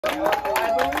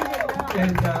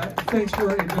And thanks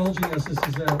for indulging us. This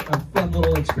is a fun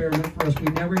little experiment for us. We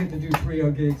never get to do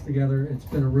trio gigs together. It's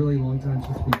been a really long time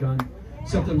since we've done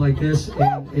something like this,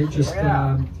 and it just,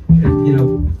 you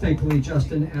know, thankfully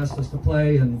Justin asked us to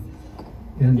play, and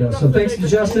so thanks to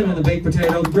Justin and the Baked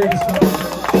Potato, the greatest club.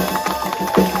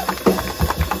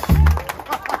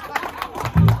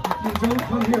 If you don't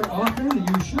come here often,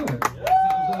 you should.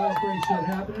 There's always great shit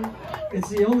happening. It's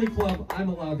the only club I'm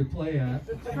allowed to play at.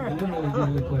 Literally the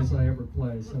only place I ever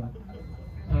play. So,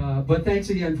 but thanks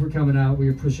again for coming out. We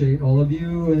appreciate all of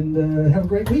you, and have a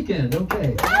great weekend.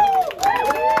 Okay.